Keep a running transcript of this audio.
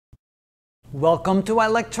Welcome to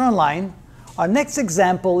iLectureOnline. Our next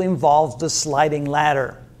example involves the sliding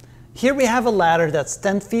ladder. Here we have a ladder that's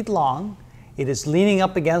 10 feet long. It is leaning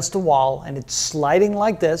up against the wall and it's sliding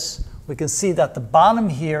like this. We can see that the bottom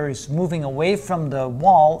here is moving away from the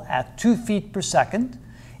wall at 2 feet per second.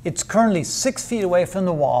 It's currently 6 feet away from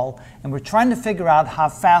the wall, and we're trying to figure out how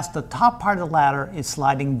fast the top part of the ladder is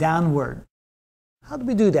sliding downward. How do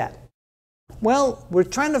we do that? Well, we're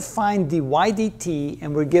trying to find dy dt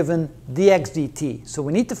and we're given dx dt. So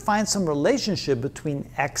we need to find some relationship between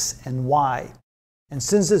x and y. And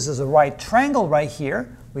since this is a right triangle right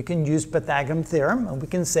here, we can use Pythagorean theorem and we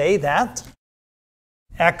can say that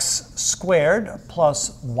x squared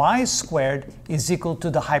plus y squared is equal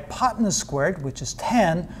to the hypotenuse squared, which is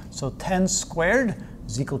 10. So 10 squared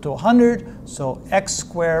is equal to 100. So x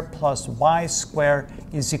squared plus y squared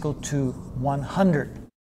is equal to 100.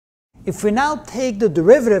 If we now take the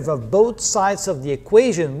derivative of both sides of the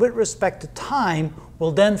equation with respect to time,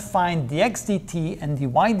 we'll then find dx dt and dy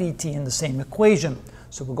dt in the same equation.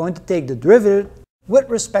 So we're going to take the derivative with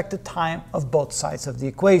respect to time of both sides of the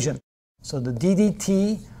equation. So the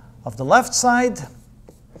ddt of the left side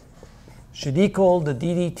should equal the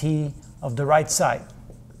ddt of the right side.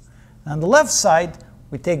 On the left side,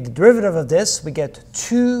 we take the derivative of this, we get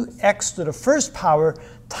 2x to the first power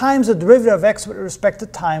times the derivative of x with respect to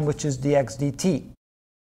time, which is dx dt.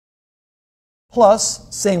 Plus,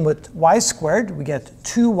 same with y squared, we get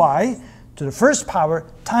 2y to the first power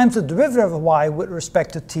times the derivative of y with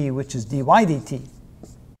respect to t, which is dy dt.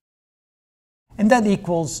 And that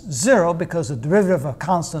equals 0 because the derivative of a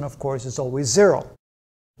constant, of course, is always 0.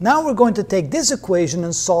 Now we're going to take this equation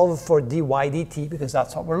and solve it for dy dt because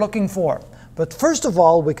that's what we're looking for. But first of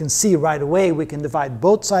all, we can see right away we can divide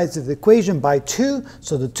both sides of the equation by 2,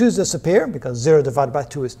 so the 2's disappear because 0 divided by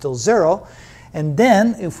 2 is still 0. And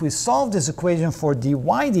then if we solve this equation for dy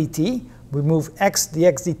dt, we move x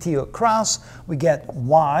dx dt across, we get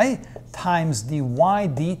y times dy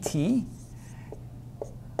dt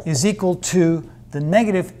is equal to the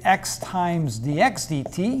negative x times dx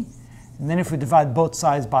dt. And then if we divide both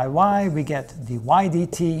sides by y, we get dy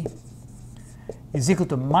dt is equal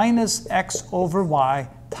to minus x over y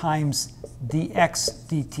times dx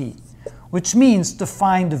dt. Which means to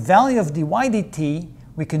find the value of dy dt,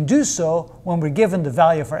 we can do so when we're given the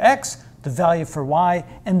value for x, the value for y,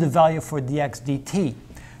 and the value for dx dt.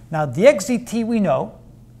 Now dx dt we know.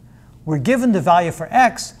 We're given the value for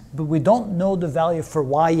x, but we don't know the value for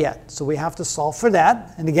y yet. So we have to solve for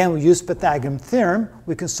that. And again, we use Pythagorean theorem.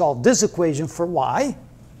 We can solve this equation for y.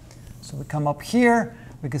 So we come up here.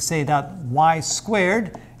 We can say that y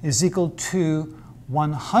squared is equal to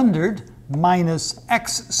 100 minus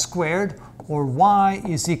x squared, or y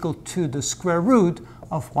is equal to the square root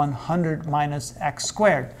of 100 minus x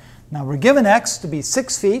squared. Now we're given x to be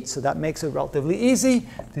 6 feet, so that makes it relatively easy.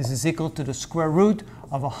 This is equal to the square root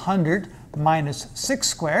of 100 minus 6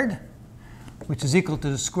 squared, which is equal to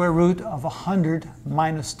the square root of 100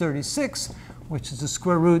 minus 36, which is the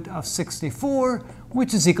square root of 64,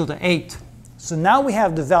 which is equal to 8. So now we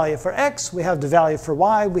have the value for x, we have the value for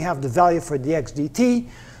y, we have the value for dx dt.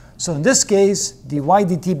 So in this case, dy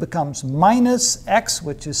dt becomes minus x,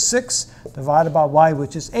 which is 6, divided by y,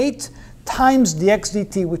 which is 8, times dx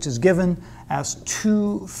dt, which is given as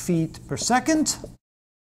 2 feet per second.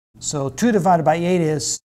 So 2 divided by 8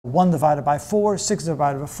 is 1 divided by 4. 6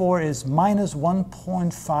 divided by 4 is minus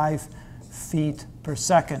 1.5 feet per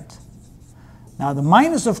second. Now the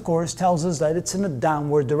minus, of course, tells us that it's in a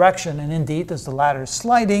downward direction. And indeed, as the ladder is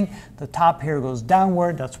sliding, the top here goes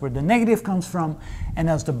downward. That's where the negative comes from. And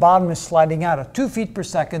as the bottom is sliding out at 2 feet per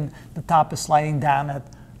second, the top is sliding down at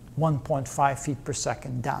 1.5 feet per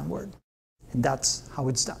second downward. And that's how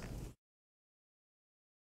it's done.